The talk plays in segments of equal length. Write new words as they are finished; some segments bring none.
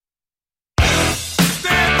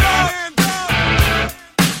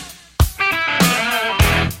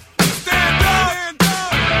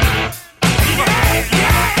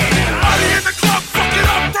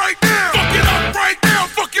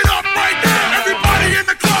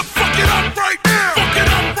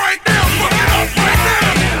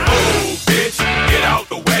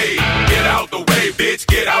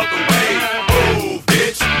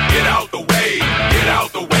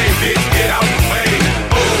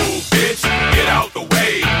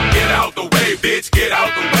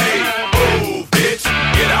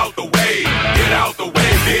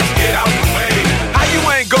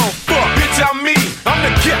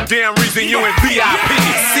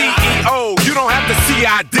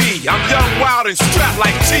B.I.D. I'm young, wild, and strapped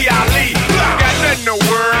like G.I. Got nothing to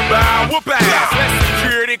worry about. Whoop ass, let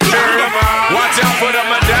security clear them out. Watch out for the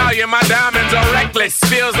medallion, my diamonds are reckless.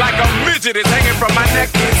 Feels like a midget is hanging from my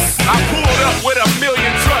necklace. I pulled up with a million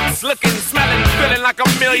trucks, looking, smelling, feeling like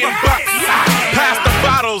 $1 million bucks. Pass the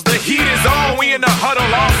bottles, the heat is on. We in the huddle,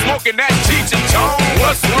 all smoking that Cheech and Chong.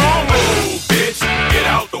 What's wrong? Move, bitch, get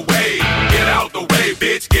out the way. Get out the way,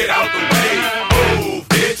 bitch, get out the way. Move,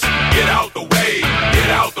 bitch, get out the way. Get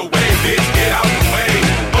out the way, bitch, get out the way.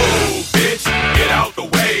 Move, bitch, get out the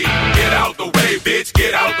way. Get out the way, bitch,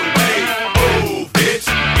 get out the way. Move, bitch,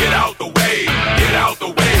 get out the way. Get out the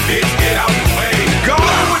way, bitch, get out the way. Go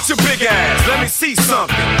on with your big ass, let me see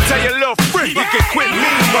something. Tell your little freak you can quit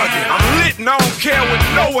mean mugging. I'm lit and I don't care what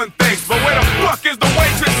no one thinks. But where the fuck is the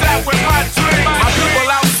waitress at with my drink? My people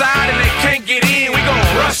outside and they can't get in. We gon'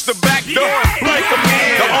 rush the back door and break them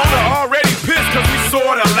in. The owner already pissed cause we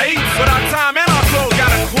sorta late. But our time and our clothes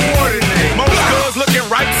gotta coordinate. Most girls looking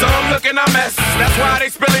right, some looking a mess. That's why they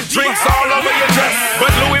spilling drinks all over your dress.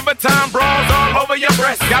 But Louis Vuitton bras all over your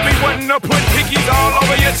breast. Got me wanting to put pickies all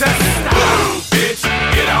over your chest. Move, bitch,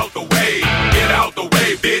 get out the way. Get out the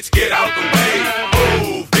way, bitch, get out the way.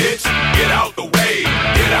 Move, bitch, get out the way.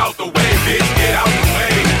 Get out the way, bitch, get out the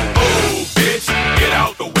way. Move, bitch, get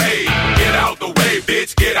out the way. Get out the way,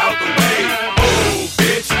 bitch, get out the way. Move,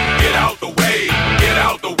 bitch, get out the way. Get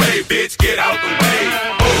out the way, bitch, get out the way.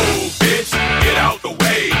 Move, bitch, get out the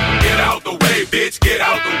way. Get out the way, bitch, get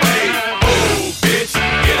out the way. Move, bitch,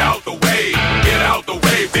 get out the way. Get out the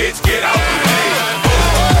way, bitch, get out the way.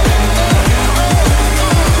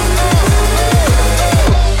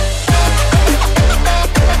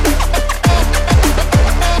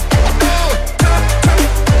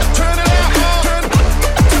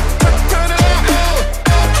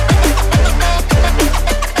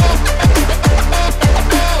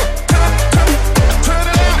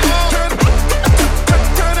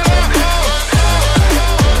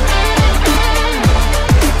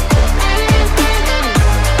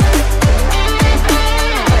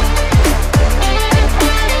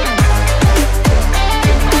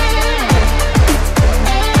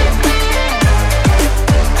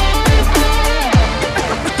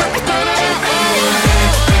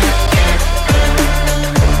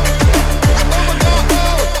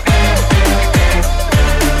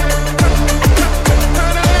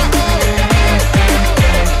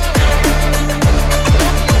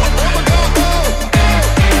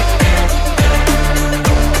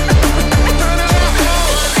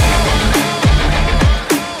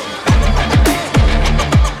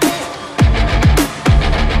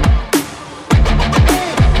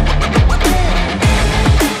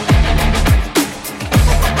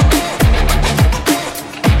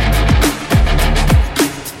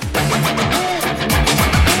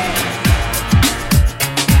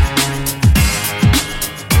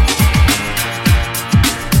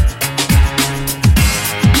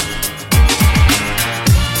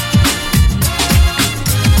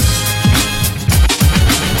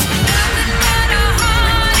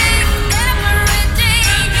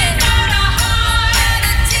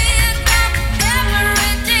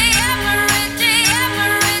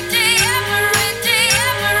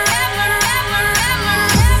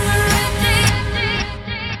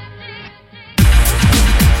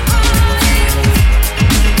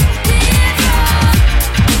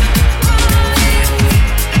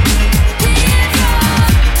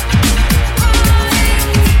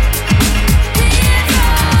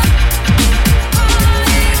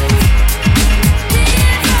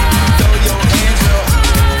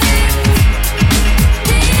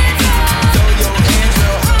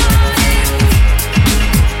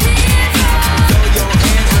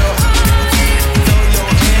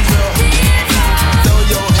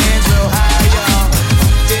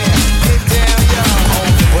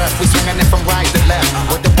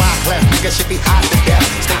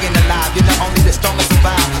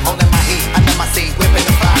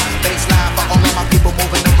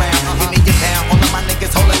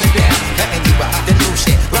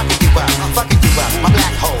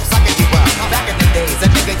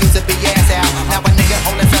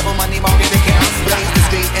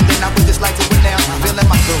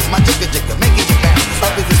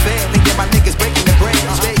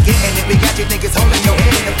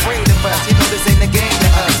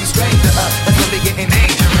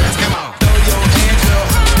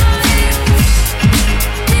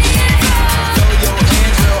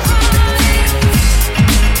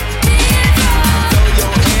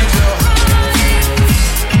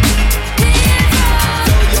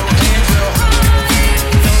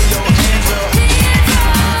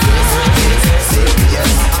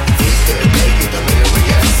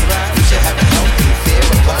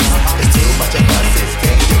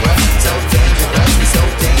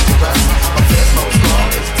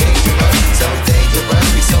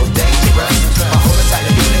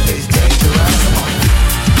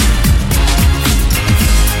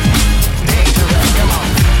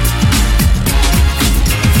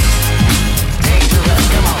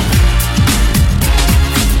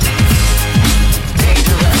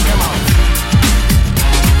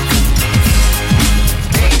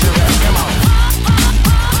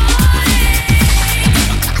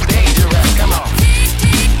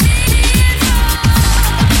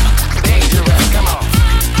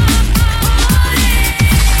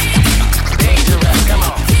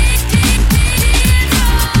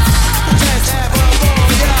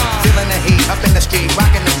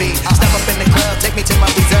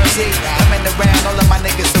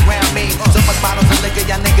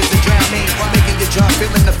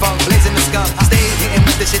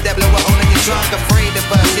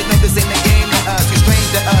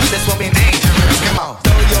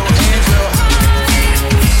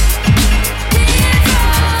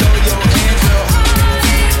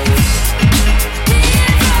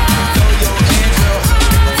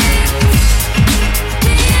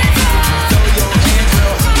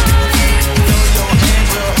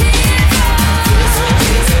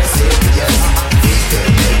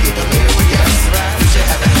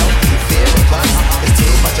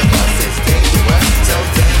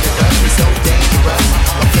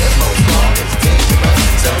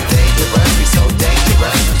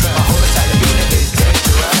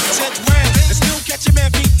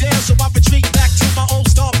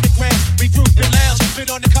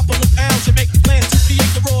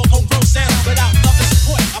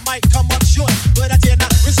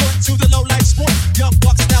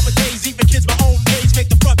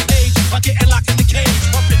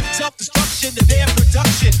 destruction of their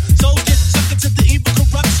production. Soldiers sucking to the evil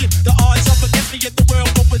corruption. The odds are against me and the world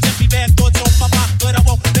opens every bad thoughts on my mind, but I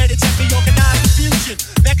won't let it take me. Organize confusion,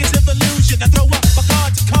 negative illusion. I throw up my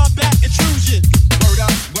guard to combat intrusion. Word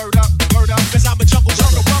up, word up, word up, cause I'm a jungle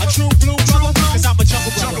brother. A true blue brother, cause I'm a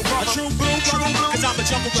jungle brother. A true blue brother, cause I'm a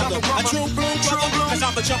jungle brother. A true blue brother, cause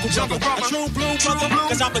I'm a jungle brother. A true blue brother,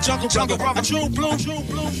 cause I'm a jungle brother. A true blue, true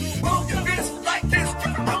blue. Roll your wrist like this,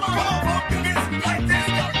 come on. Roll your wrist like this,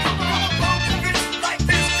 come on. Roll your wrist like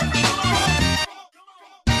this, come on.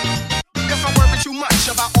 If I worry too much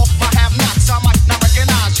about all my have-nots, I might not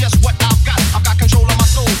recognize just what I've got. I've got control of my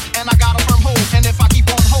soul, and I got a firm hold. And if I keep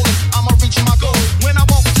on holding, I'ma reach my goal. When I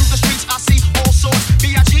walk through the streets, I see all sorts.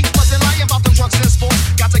 B.I.G. wasn't lying about them drugs and sports.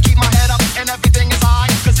 Got to keep my head up, and everything is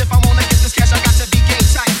alright. Cause if I wanna get this cash, I got to be game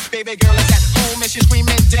tight. Baby girl is at home, and she's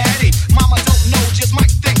screaming, daddy. Mama don't know, just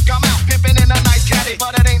might think I'm out pimping in a nice caddy.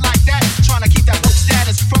 But it ain't like that, trying to keep that broke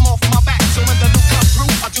status from off my back. So when the loot comes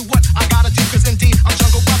through, I do what I gotta do. Cause indeed, I'm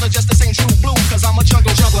jungle brother, just the same true blue. Cause I'm a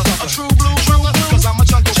jungle brother. A true blue brother, cause I'm a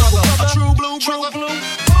jungle brother. A true blue brother.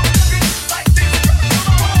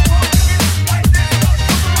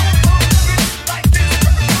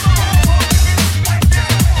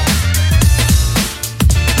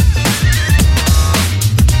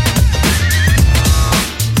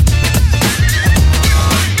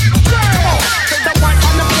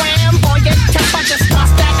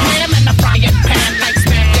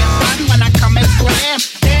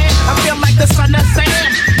 The son of Sam,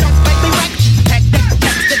 don't make me wreck. Hectic,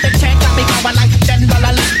 text to the check, got me going like General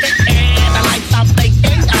Electric. And the lights I'm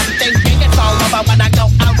thinking it's all over when I go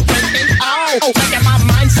out drinking. Oh, making my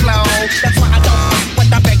mind slow. That's why I don't fuck with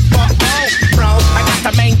the big boy. Oh, bro, I got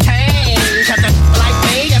to maintain. Cause it's like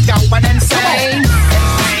me is going insane.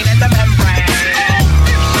 Insane in the membrane.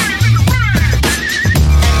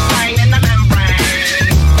 Insane in the membrane.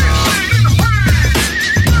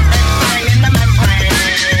 Insane in the membrane.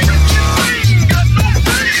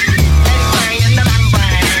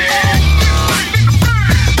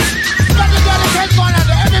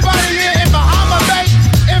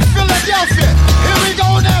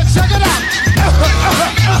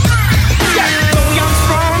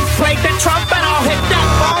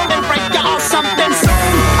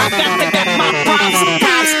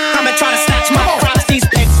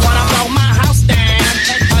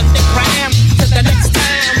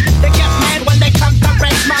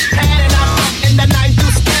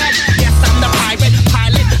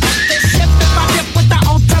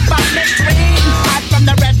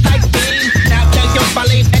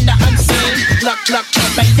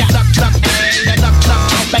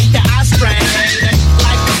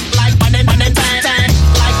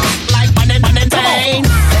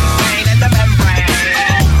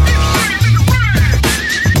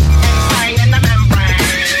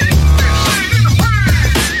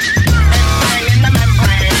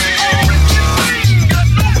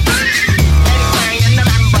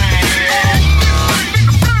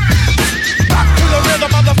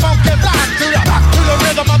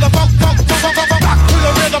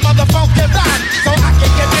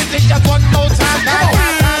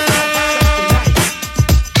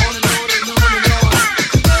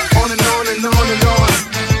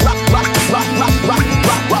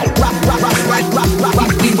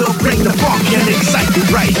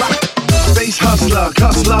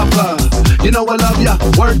 You know I love ya,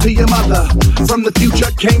 word to your mother. From the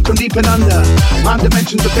future, came from deep and under. My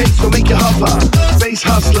dimensions of bass will make you hover. Bass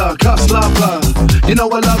hustler, cuss lover. You know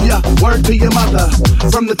I love ya, word to your mother.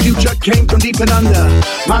 From the future, came from deep and under.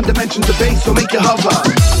 My dimensions of bass will make you hover.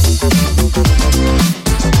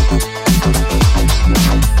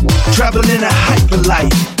 Traveling in a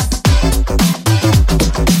hyperlight.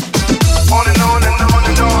 On and on and on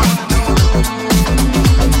and on.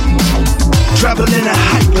 Traveling in a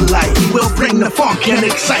hyperlight. We'll bring the funk and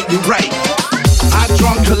excite you right.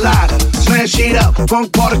 Hydron collider, smash it up.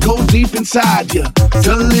 Funk particle deep inside you.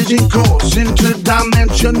 Collision course,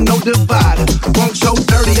 interdimensional divider. Funk so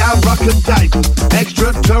dirty I rock a diaper.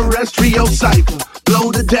 Extraterrestrial cipher.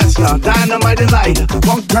 Blow the Death Star, dynamite and lighter.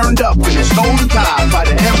 Funk turned up in a stolen time by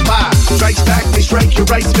the Empire. Strikes back, they strike your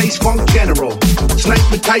right space, funk general.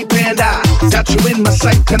 Sniper type and I got you in my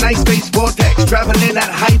sight tonight, space vortex. Traveling at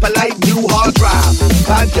hyperlight, new hard drive.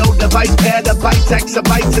 Audio device, petabytes,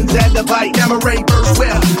 exabytes, and zettabyte. Gamma ray burst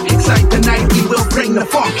well, excite the night. We will bring the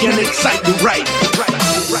funk and excite you right.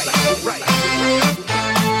 Right.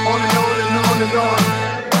 On and on and on and on.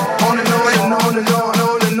 On and on and on and on.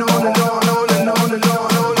 On and on and on.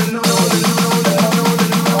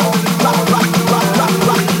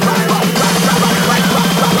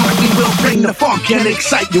 The funk and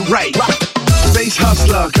excite you right. Bass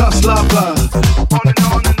hustler, cuss lover.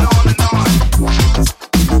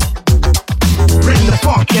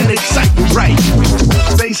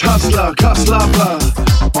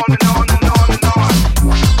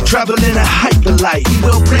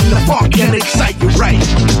 the funk and excite you right.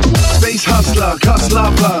 Space hustler, cuss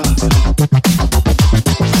lover.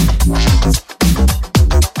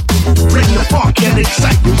 Bring the funk and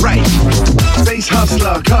excite you right. Space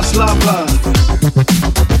hustler, cuss lover.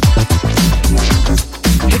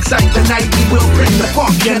 Excite the night, we will bring the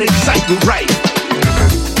funk and excite you right.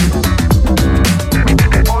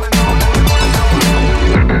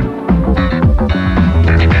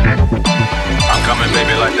 I'm coming,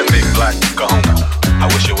 baby, like the big black kahuna. I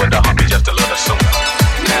wish you would have humped me just a little sooner.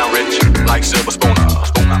 Now rich, like silver spooner.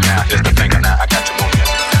 Now here's the finger, now I got you moving.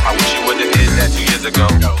 I wish you would have did that 2 years ago.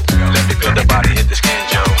 Let me feel the body hit the skin,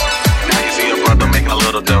 Joe. Now you see a brother making a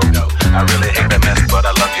little dough. I really hate that mess, but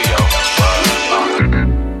I love you, yo.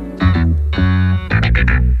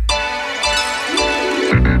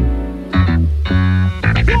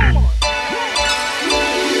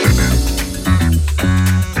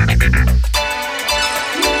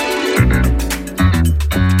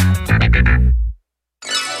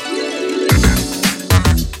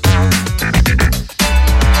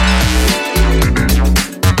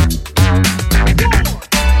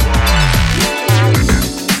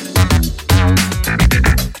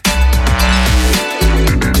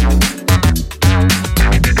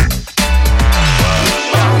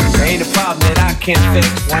 Can't fix,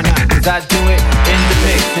 why not? Cause I do it in the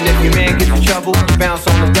mix. And if your man gets in trouble, you bounce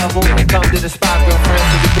on the double. And come to the spot, girlfriend,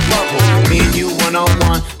 to get the bubble. Me and you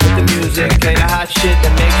one-on-one with the music. Play the hot shit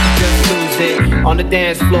that makes you just lose it. On the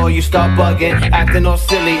dance floor, you start bugging, acting all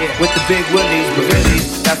silly with the big willies. But really,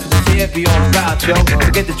 that's what this here be all about, yo.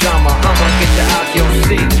 Forget the drama, I'ma get you out, yo.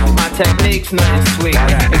 See, my technique's nothing sweet.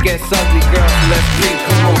 It gets ugly, girl, so let's bleed,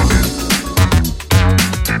 come on.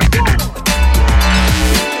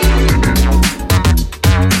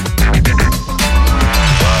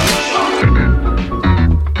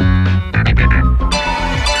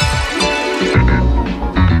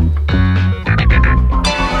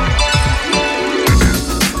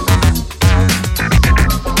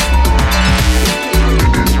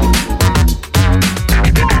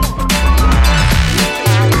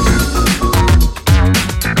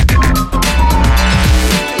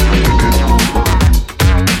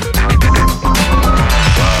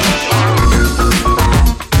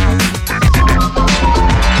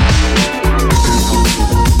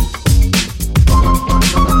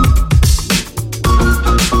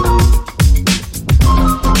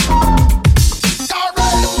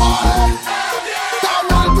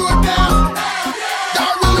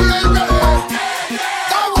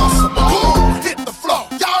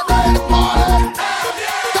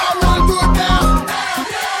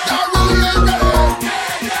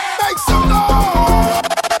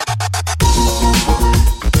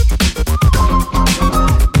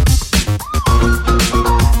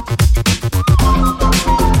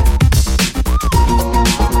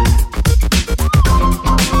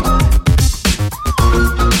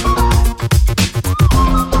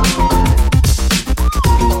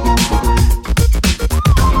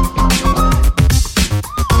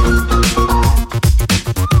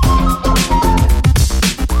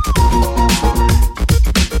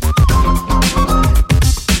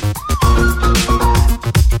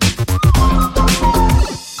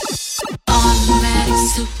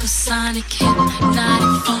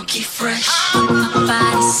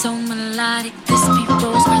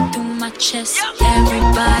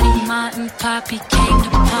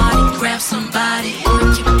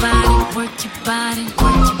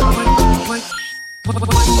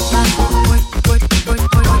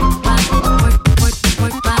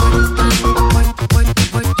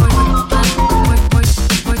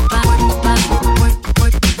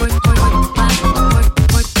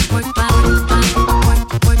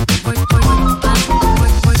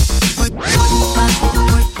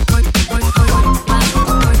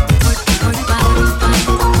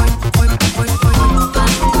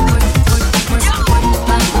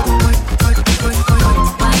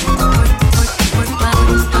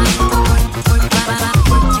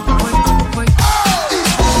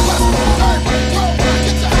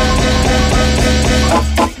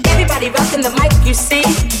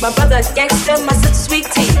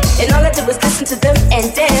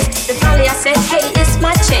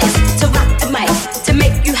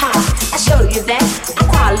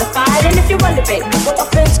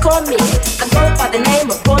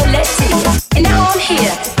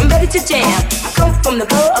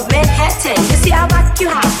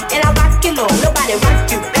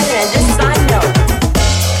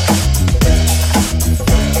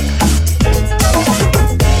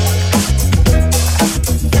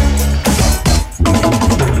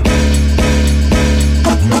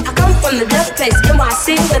 place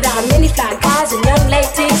NYC, where there are many fly guys and young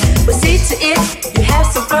ladies.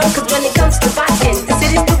 when it comes to rocking, this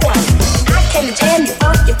it is the one. I came to jam you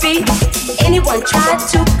off your feet. Anyone try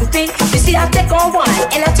to compete? You see, I take on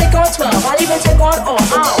 1 and I take on 12. I'll even take on all.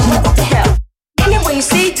 Oh, what the hell? Anyone you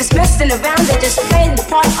see just messing around, they're just playing the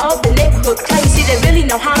part of the neighborhood clown. You see, they really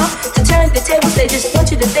know how to turn the tables. They just want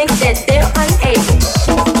you to think that they're unable.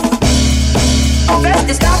 First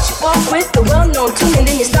they start you off with the well-known tune, and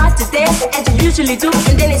then you start to dance as you usually do,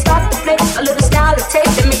 and then they start to play a little style of tape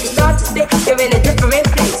that make you start to think you're in a different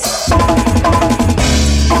place.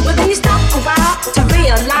 Well, then you stop a while to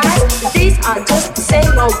realize that these are just the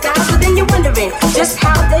same old guys. So then you're wondering just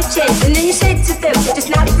how they changed, and then you say to them, it's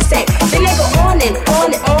just not the same. Then they go on and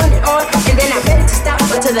on and on and on, and then I'm ready to stop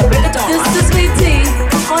until the break of dawn. This is Sweet Tea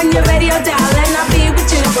on your radio dial, and I'll be with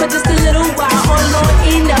you for just a little while, or long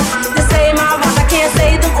enough to say my rhymes. I can't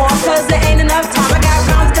say them all, cause there ain't enough time. I got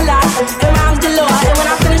rhymes galore and rhymes galore, and when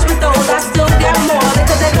I finish with those, I still got more,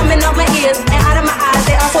 because they're coming out my ears and out of my eyes.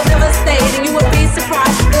 They are so devastating, you would be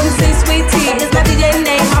surprised. MC Sweet Tea is my DJ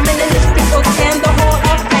name. I'm in the history books and the Hall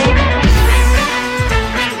of Fame.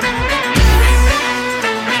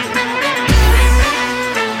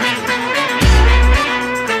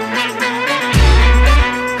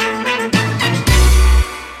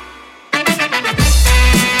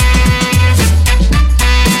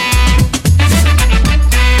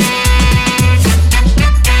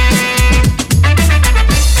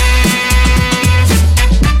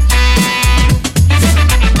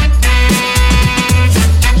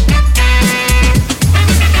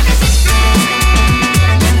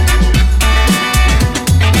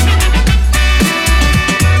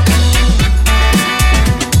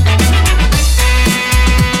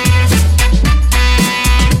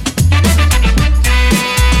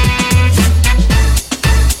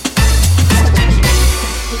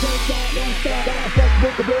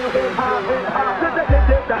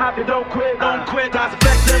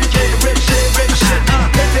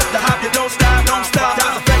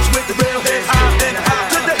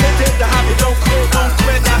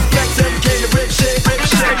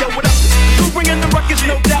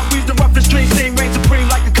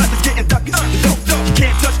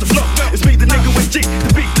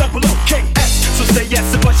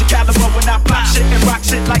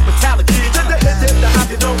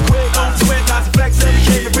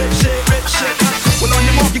 Well, on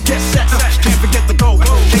your mark, you get set. Can't forget the goal.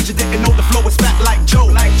 In case you didn't know, the flow is fat like Joe.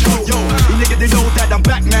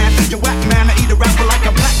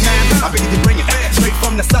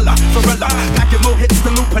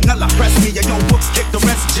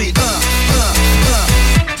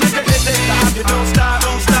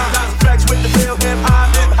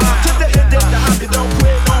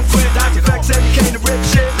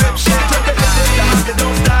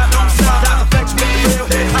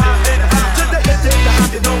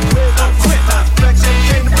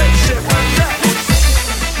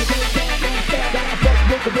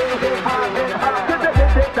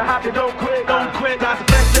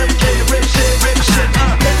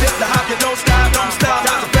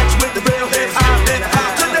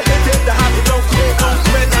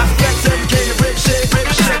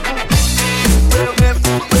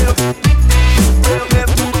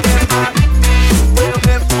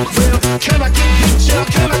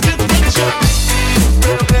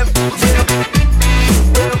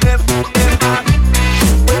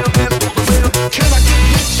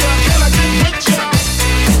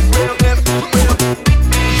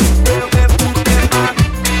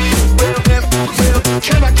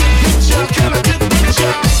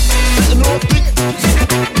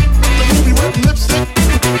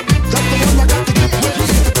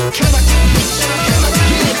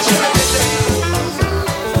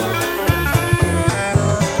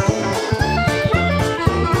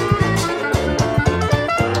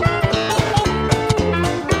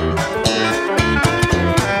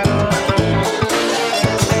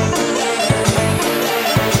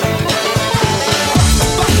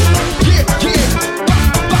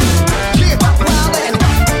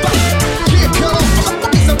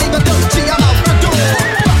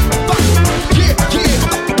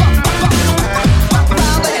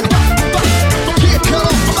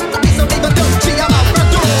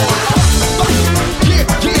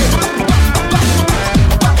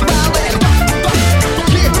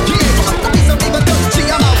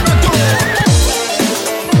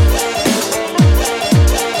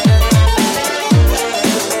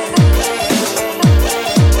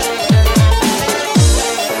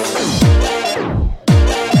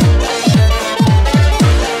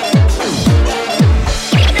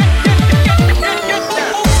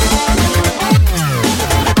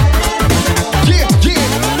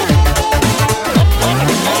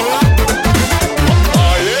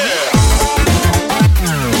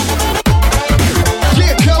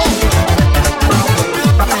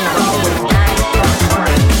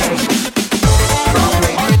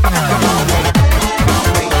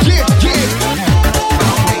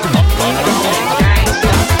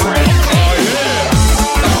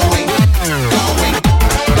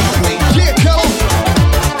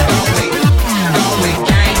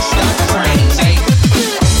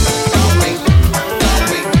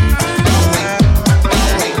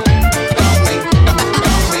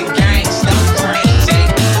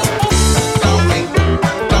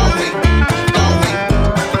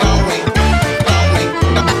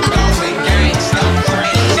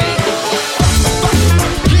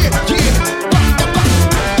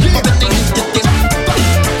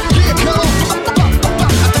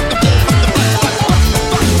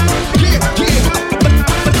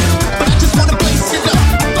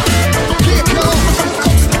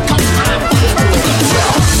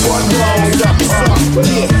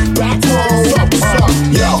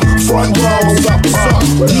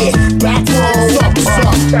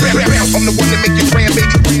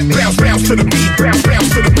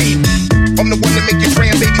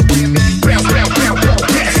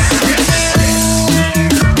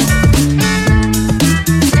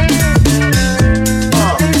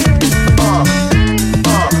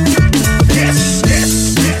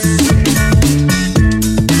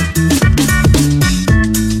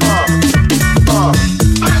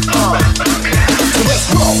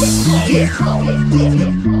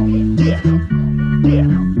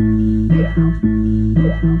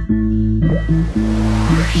 I'm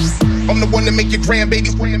the one that make your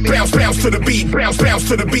grandbabies bounce, bounce to the beat, bounce, bounce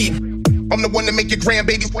to the beat. I'm the one that make your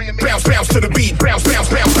grandbabies bounce, bounce to the beat, bounce,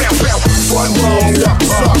 bounce, bounce, bounce, bounce. Front row,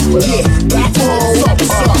 yeah, back row,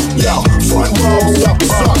 yo. Front row,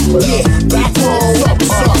 yeah, back row, bounce.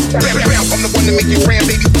 I'm the one that make your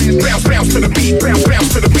grandbabies bounce, bounce to the beat, bounce,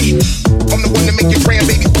 bounce to the beat. I'm the one that make your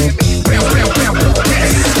grandbabies bounce, bounce, bounce.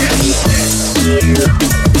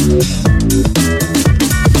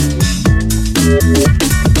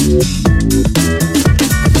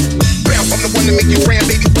 Bounce, I'm the one that make your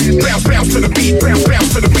grandbabies bounce, bounce to the beat, bounce,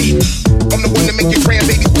 bounce to the beat. I'm the one that make your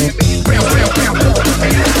grandbabies bounce, bounce, bounce.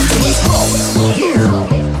 Let's go.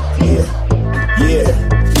 Yeah, yeah,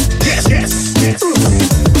 yes, yes, yes.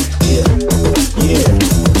 Yeah, yeah,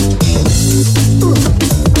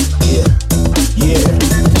 yeah, yeah,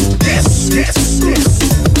 yes, yes, yes.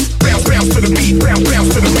 Bounce, bounce to the beat, bounce, bounce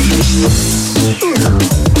to the beat.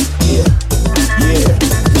 Yeah, yeah,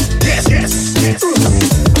 yes, yes, yes.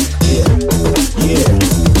 Yeah, yeah,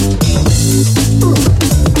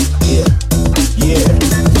 yeah, yeah,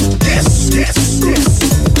 yes, yes, yes.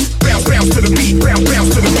 Bounce, bounce to the beat, bounce, bounce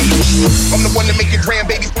to the beat. I'm the one that make your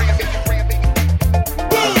grandbabies.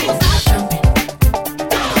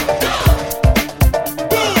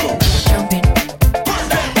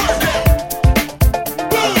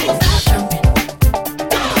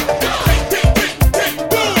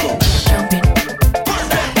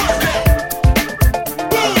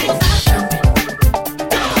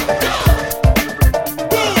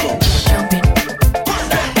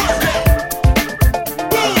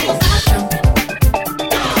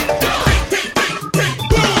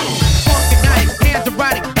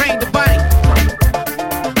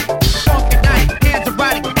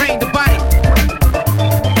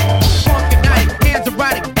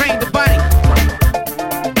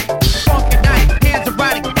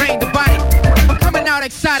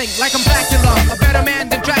 Like I'm Blackula, a better man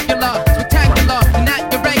than Dracula. Spectacular, and not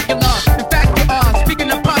irregular. In fact, you are speaking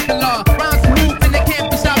of popular. Rhymes move and they can't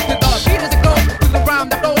be stopped to the beat as it goes through the rhyme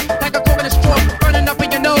that goes like a coconut straw running up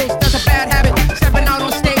in your nose. That's a bad habit. Stepping out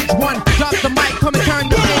on stage one, drop the mic, come and turn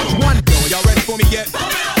the page one. Yo, y'all ready for me yet?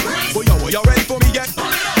 Well, yo, y'all ready for me yet?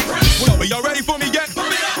 Well, y'all ready for me yet?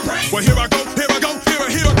 Well, here I go, here I go, here I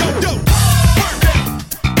go, yo.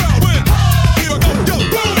 Here I go, yo.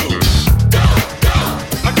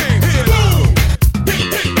 I came here.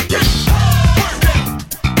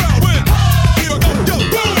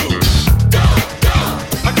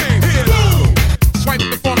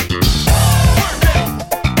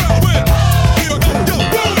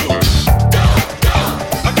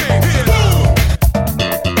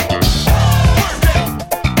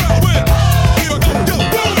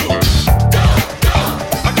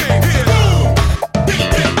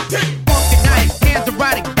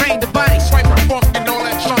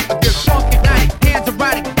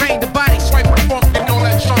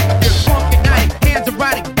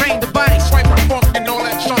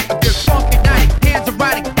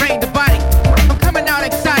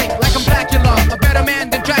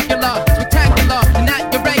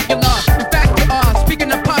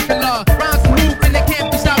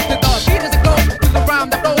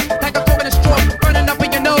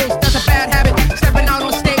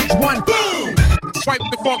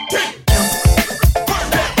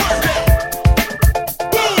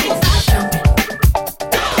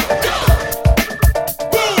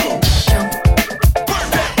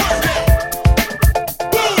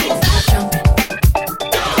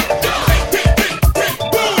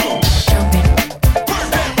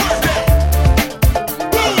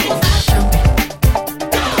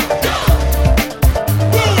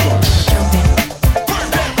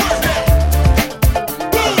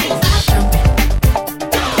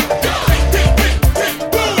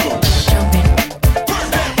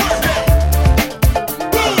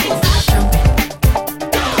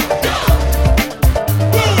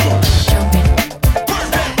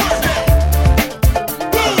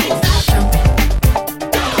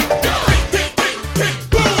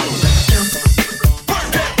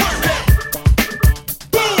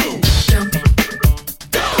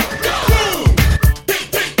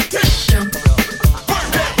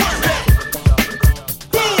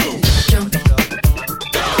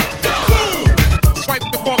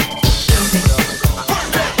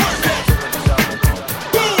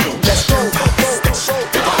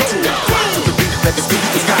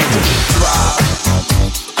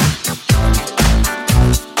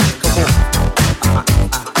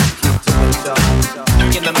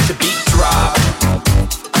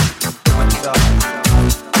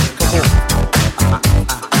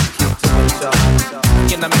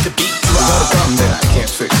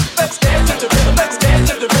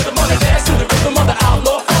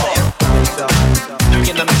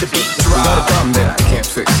 the beat drop. Got a problem that I can't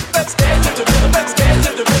fix. Let's dance to the rhythm, let's dance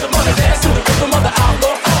to the rhythm, wanna dance to the rhythm of the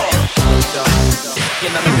alcohol. You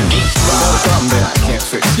know make the beat drop. Got a problem that I can't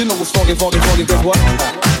fix. You know what's funky, funky, funky, good what?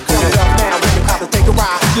 Turn it up now, we can pop and take a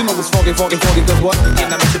ride. You know what's funky, funky, funky, good what? You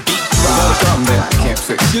know make the beat drop. Got a problem that I can't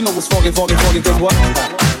fix. You know what's funky, funky, funky, good what?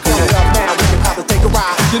 Turn it up now, we can pop and take a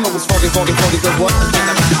ride. You know what's funky, funky, funky, good what? You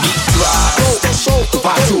know make the beat drop. Go,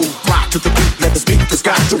 vibe to rock to the beat, let the speakers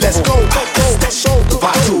got to. Let's go,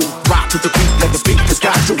 vibe to rock to the beat, let the speakers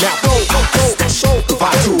got to. Now go,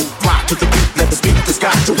 vibe to rock to the beat, let the speakers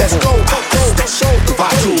got to. Let's go,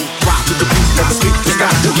 vibe to rock to the beat, let the speakers got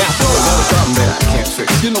to. Now go. There's something that I can't fix.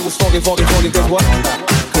 You know what's funky, funky, funky, good what?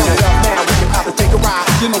 Turn it up now, we can pop and take a ride.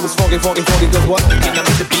 You know what's funky, funky, funky, good what? You know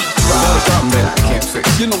make the beat drop. There's something that I can't fix.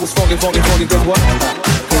 You know what's funky, funky, funky, good what?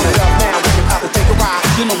 Turn it up now, we can pop and take a ride.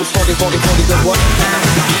 You know what's funky, funky, funky, good what? You know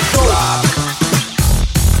make the beat drop.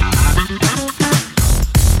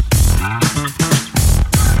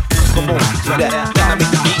 Come on, do that. Now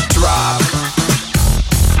make the beat drop.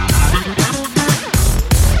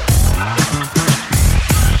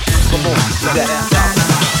 Come on, do that.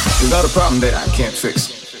 You got a problem that I can't fix.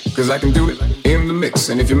 Cause I can do it in the mix.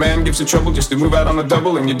 And if your man gives you trouble, just to move out on the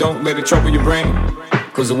double. And you don't let it trouble your brain.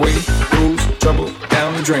 Cause the way goes trouble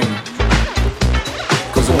down the drain.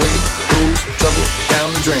 Cause the way goes trouble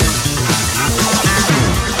down the drain.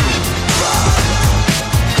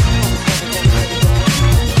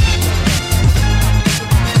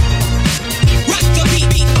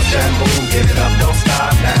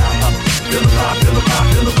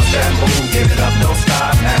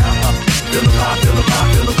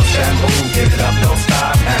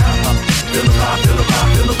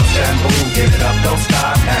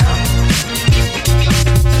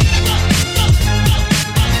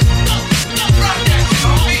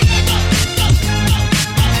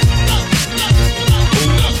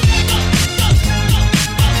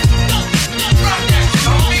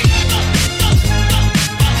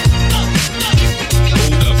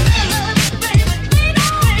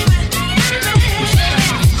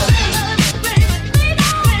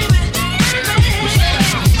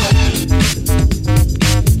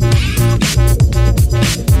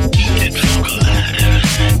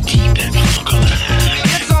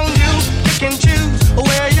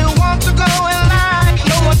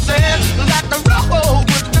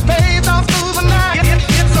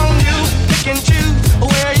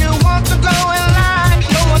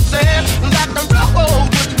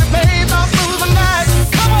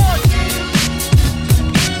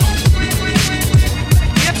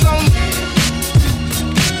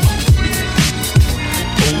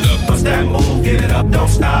 Stand, move, get it up, don't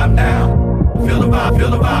stop now. Feel the vibe, feel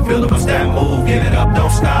the vibe, feel the vibe. Stand, move, get it up,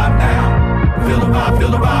 don't stop now. Feel the vibe, feel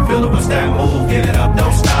the vibe, feel the vibe. Stand, move, get it up,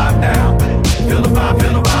 don't stop now. Feel the vibe,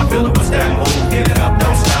 feel the vibe, feel the vibe. Stand, move, get it up,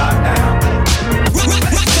 don't stop now.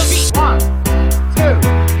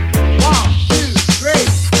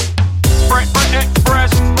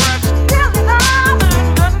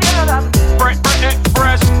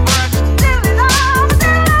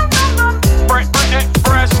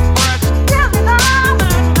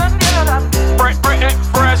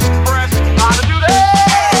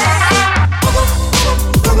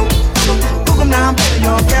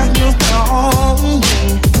 Your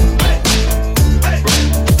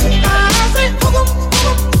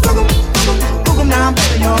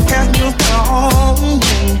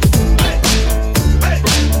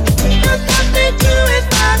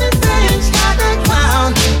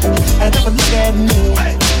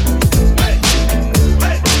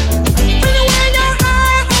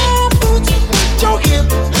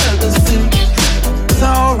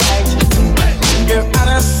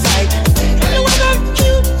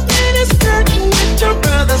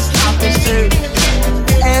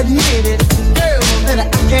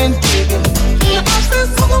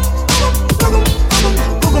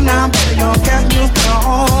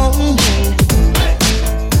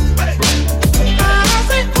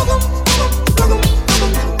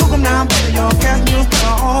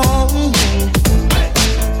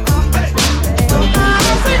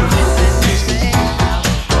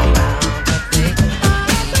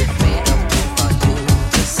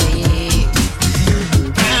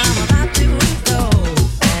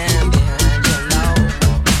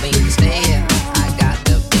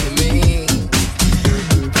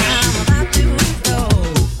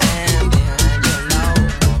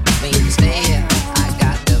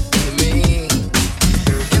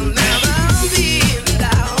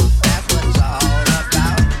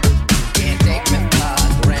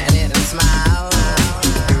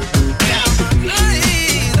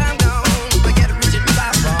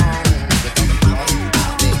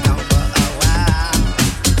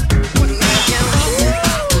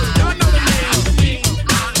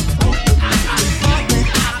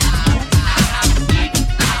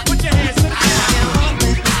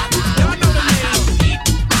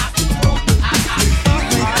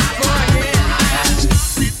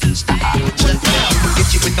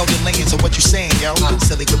yo.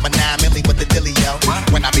 Silly with my 9 milli with the dilly, yo.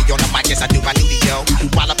 When I be on the mic, yes, I do my duty, yo.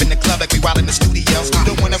 While up in the club, like we while in the studio. You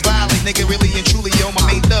don't wanna violate, nigga, really and truly, yo. My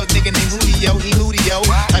main thug, nigga named Julio, he Julio.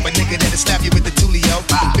 Type of nigga that'll slap you with the tulio.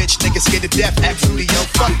 Bitch, nigga scared to death, act fruity, yo.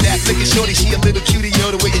 Fuck that, look at shorty, she a little cutie, yo.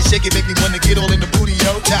 The way you shake it make me wanna get all in the booty,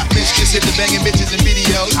 yo. Top bitch, just hit the banging bitches and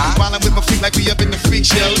videos. While I'm with my feet like we up in the freak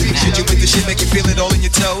show. Shit you with the shit, make you feel it all in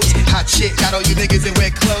your toes. Hot shit, got all you niggas in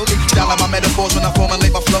wet clothes. Style my metaphors when I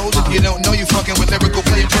formulate my flows. If you don't know, you fucking with lyrical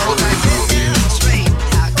playing pros.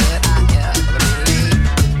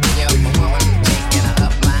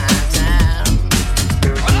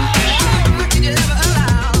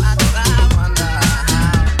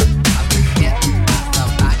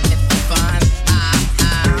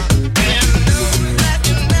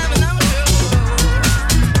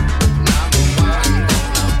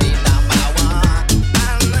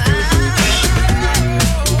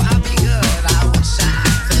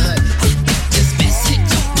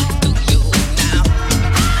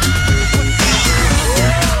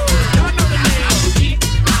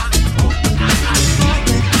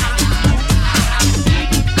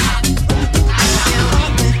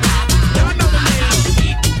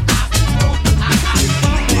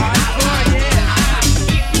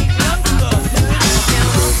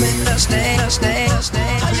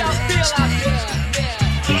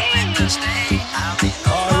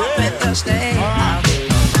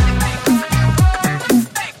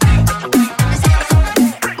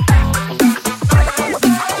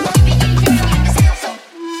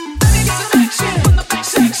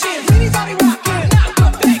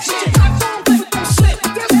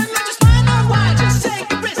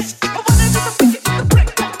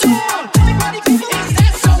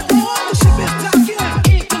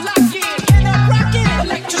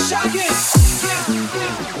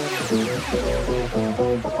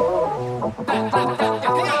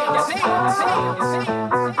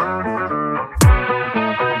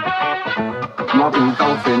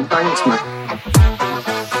 Endolphins, thanks mate.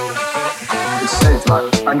 It's said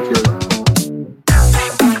like, thank you.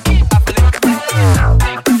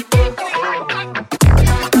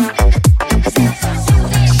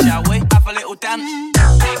 Shall we have a little dance?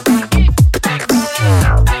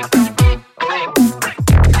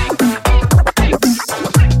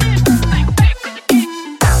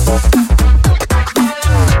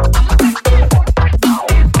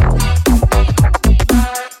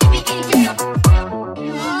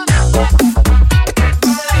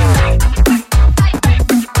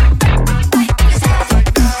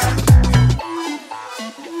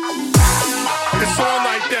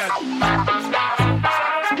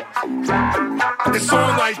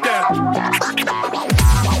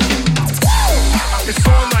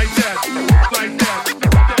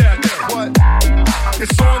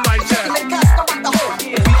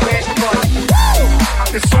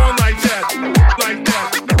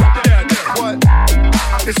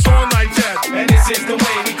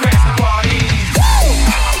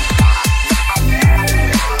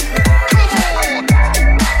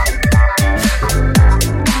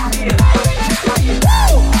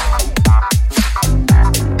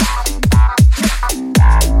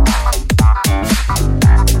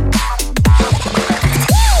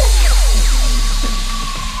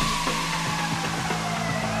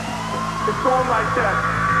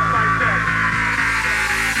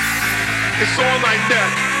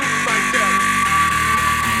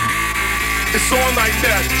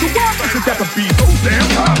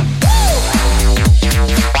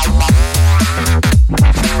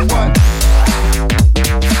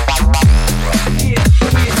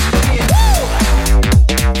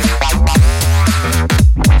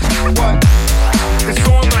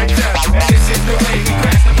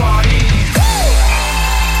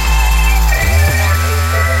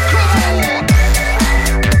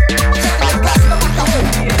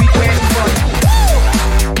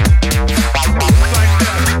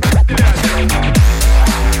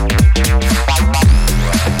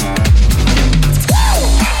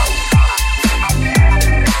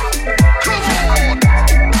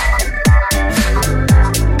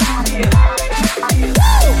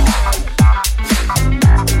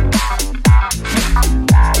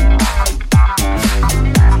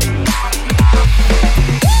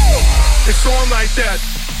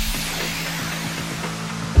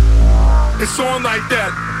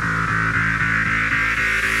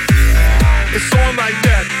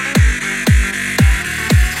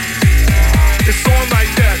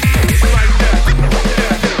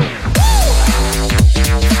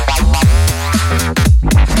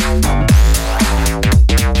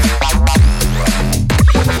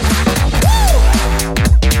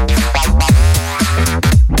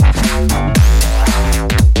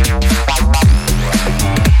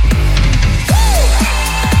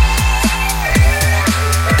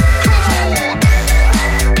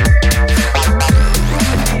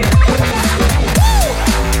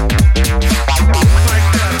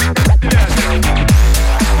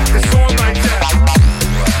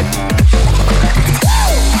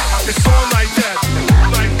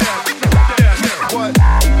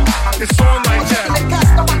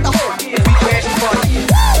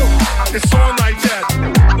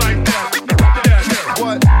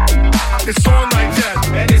 It's on like that.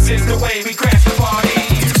 And this is the way we crash